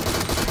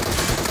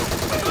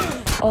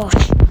 Oh.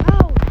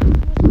 How?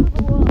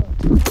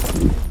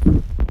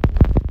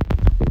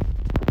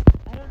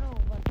 I don't know,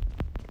 but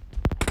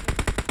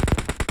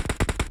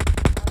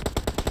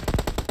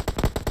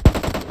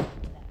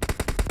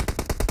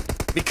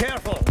Be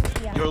careful.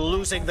 You're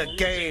losing the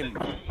game.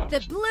 The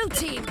blue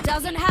team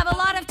doesn't have a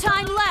lot of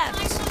time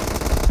left.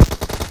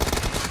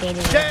 they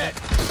didn't. Dead.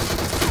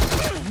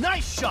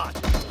 Nice shot.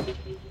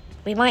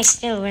 We might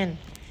still win.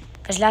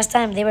 Because last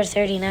time they were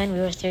 39, we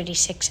were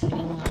 36 and we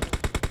won.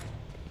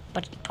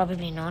 But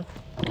probably not,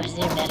 because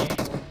they're better.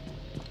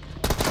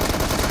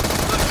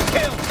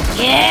 Kill.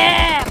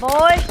 Yeah,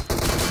 boy!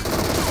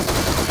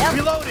 Yep.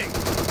 Reloading.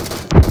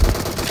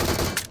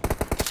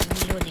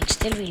 Reloading,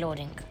 still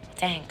reloading.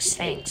 Thanks.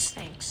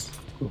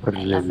 Super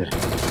I love laser. it.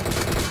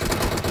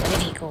 Where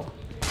did he go?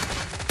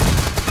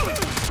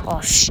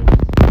 Oh, shit.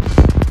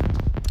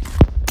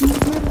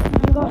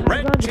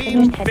 Red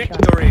team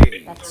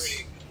victory.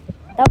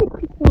 That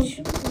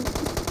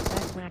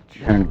match.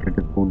 And get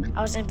a full.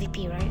 I was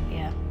MVP, right?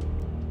 Yeah.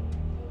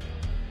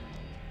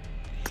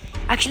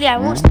 Actually, I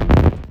was.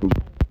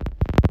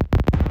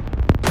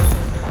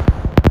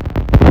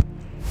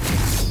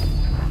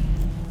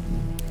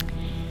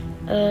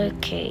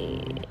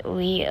 Okay,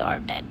 we are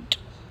dead.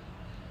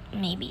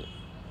 Maybe.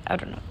 I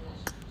don't know.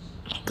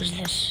 Who's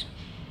this?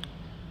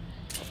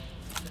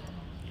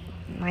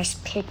 Nice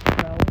pick,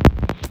 bro.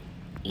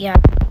 Yeah,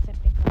 that's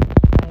a pick of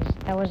that, guys.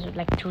 That was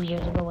like 2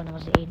 years ago when I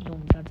was 8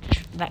 room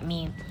judge. That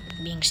me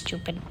being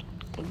stupid,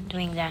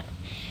 doing that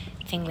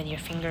thing with your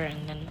finger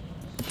and then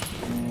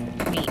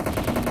me.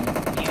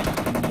 Yeah.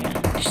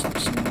 Just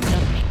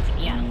don't make,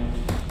 yeah.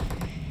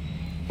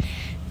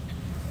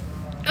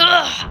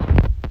 Ugh!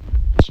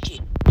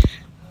 Shit.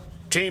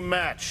 Team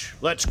match,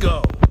 let's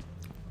go.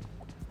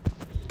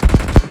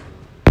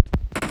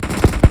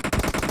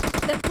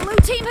 The blue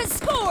team has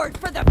scored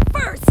for the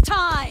first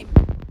time.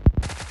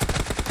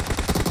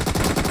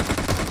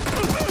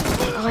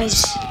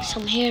 Guys,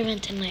 some hair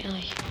went in my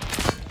eye.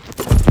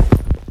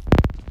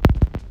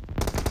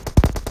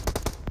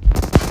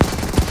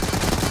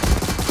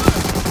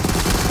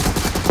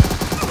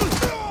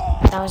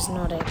 That was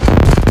not it.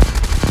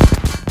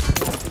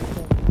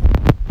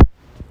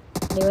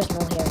 There was no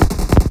hair.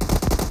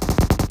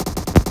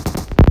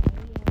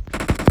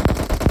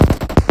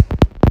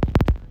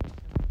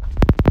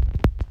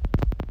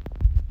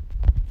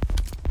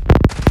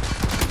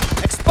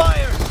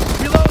 Expired!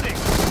 Reloading!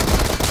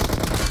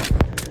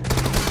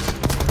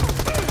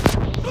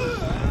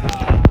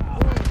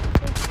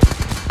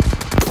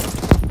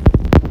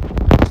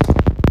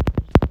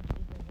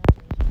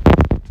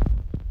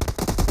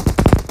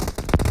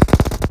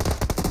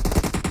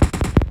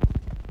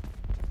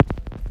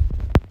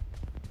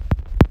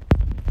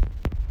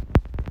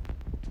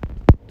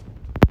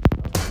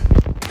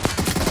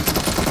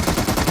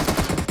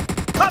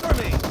 Cover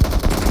me!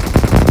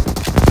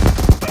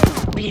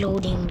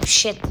 Reloading,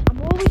 shit.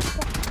 I'm always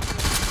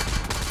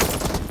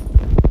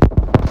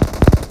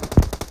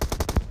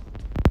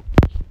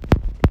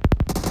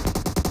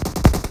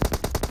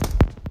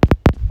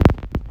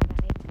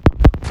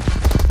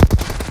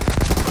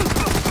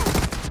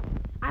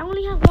I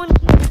only have one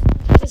kill.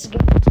 This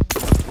game.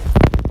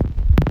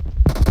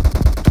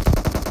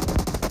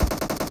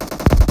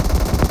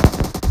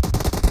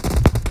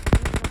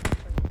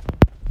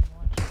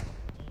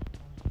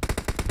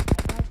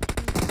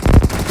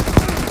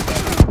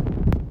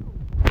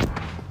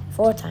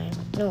 Four times.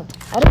 No,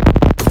 I don't.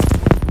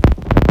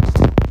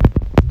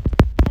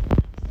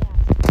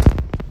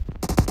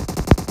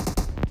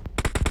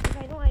 If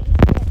I don't, I just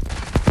get.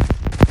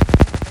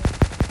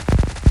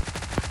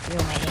 Yo,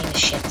 my name is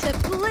shit. The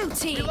blue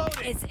team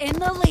is in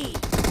the lead.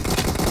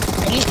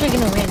 At least we're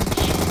gonna win.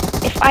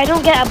 If I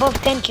don't get above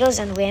 10 kills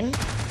and win,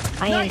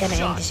 I ain't Nice gonna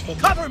shot. end this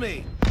video. Cover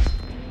me!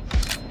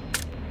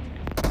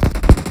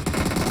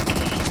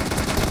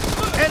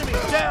 Enemy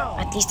down!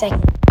 At least I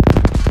can.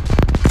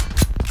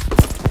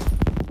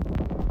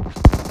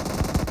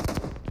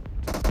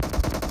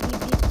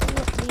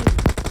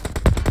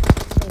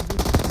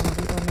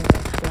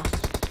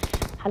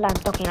 هلا I'm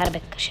talking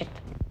Arabic shit.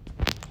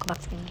 Go back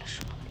to English.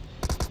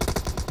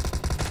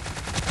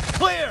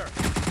 Clear!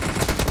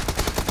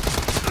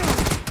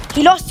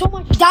 He lost so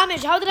much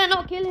damage. How did I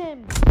not kill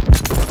him?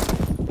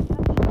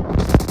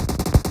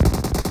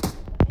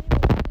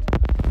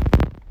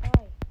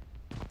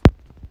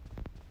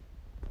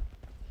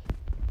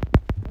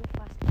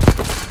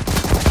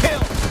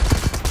 Kill!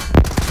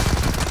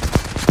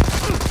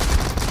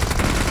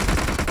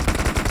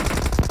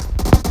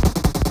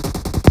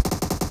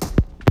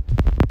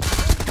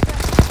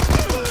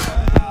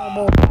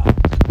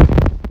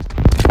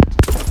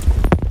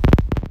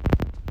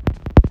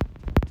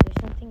 There's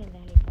something in the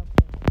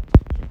helicopter.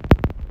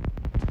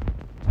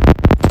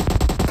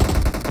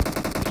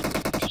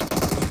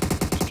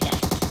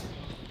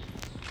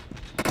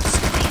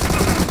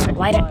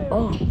 Why did?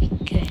 Oh,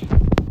 good.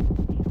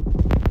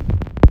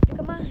 Look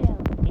at my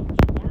health.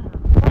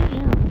 My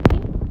health.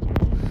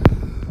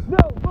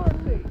 No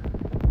mercy!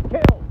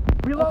 Kill!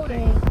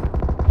 Reloading!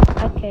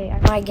 Okay, I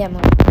might get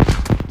more.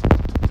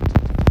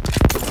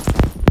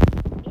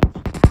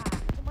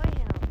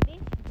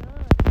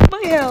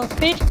 My health,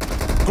 bitch.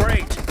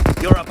 Great!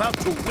 You're about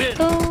to win!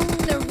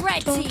 The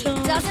red team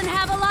doesn't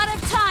have a lot of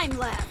time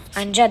left.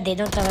 And Jed, they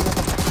don't have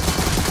another time.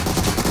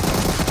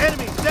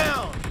 Enemy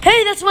down!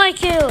 Hey, that's my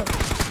kill!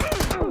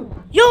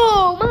 Yo,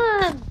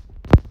 man!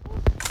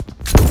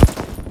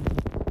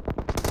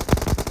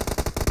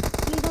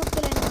 Please don't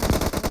kill anyone.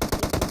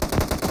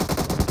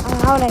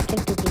 How will I kill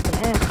 2 people?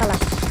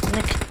 خلاص.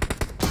 Next.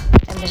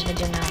 End this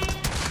video now.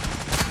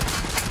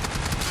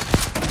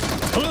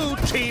 Blue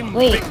team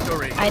Wait,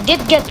 victory! I did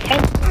get 10.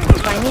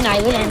 So I mean,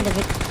 I will end the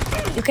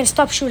video. You can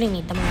stop shooting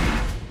me, the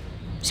man.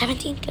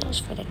 17 kills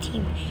for the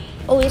team.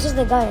 Oh, this is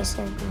the guy I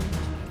said.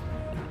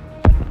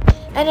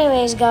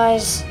 Anyways,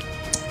 guys,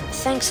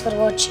 thanks for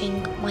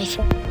watching my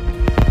film.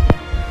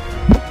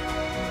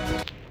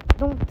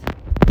 Don't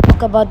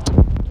talk about.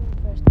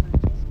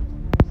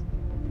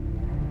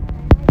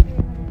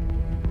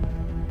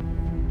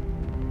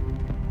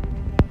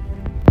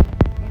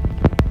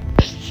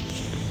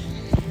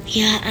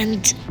 Yeah,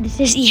 and this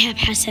is Ihab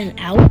Hassan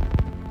out.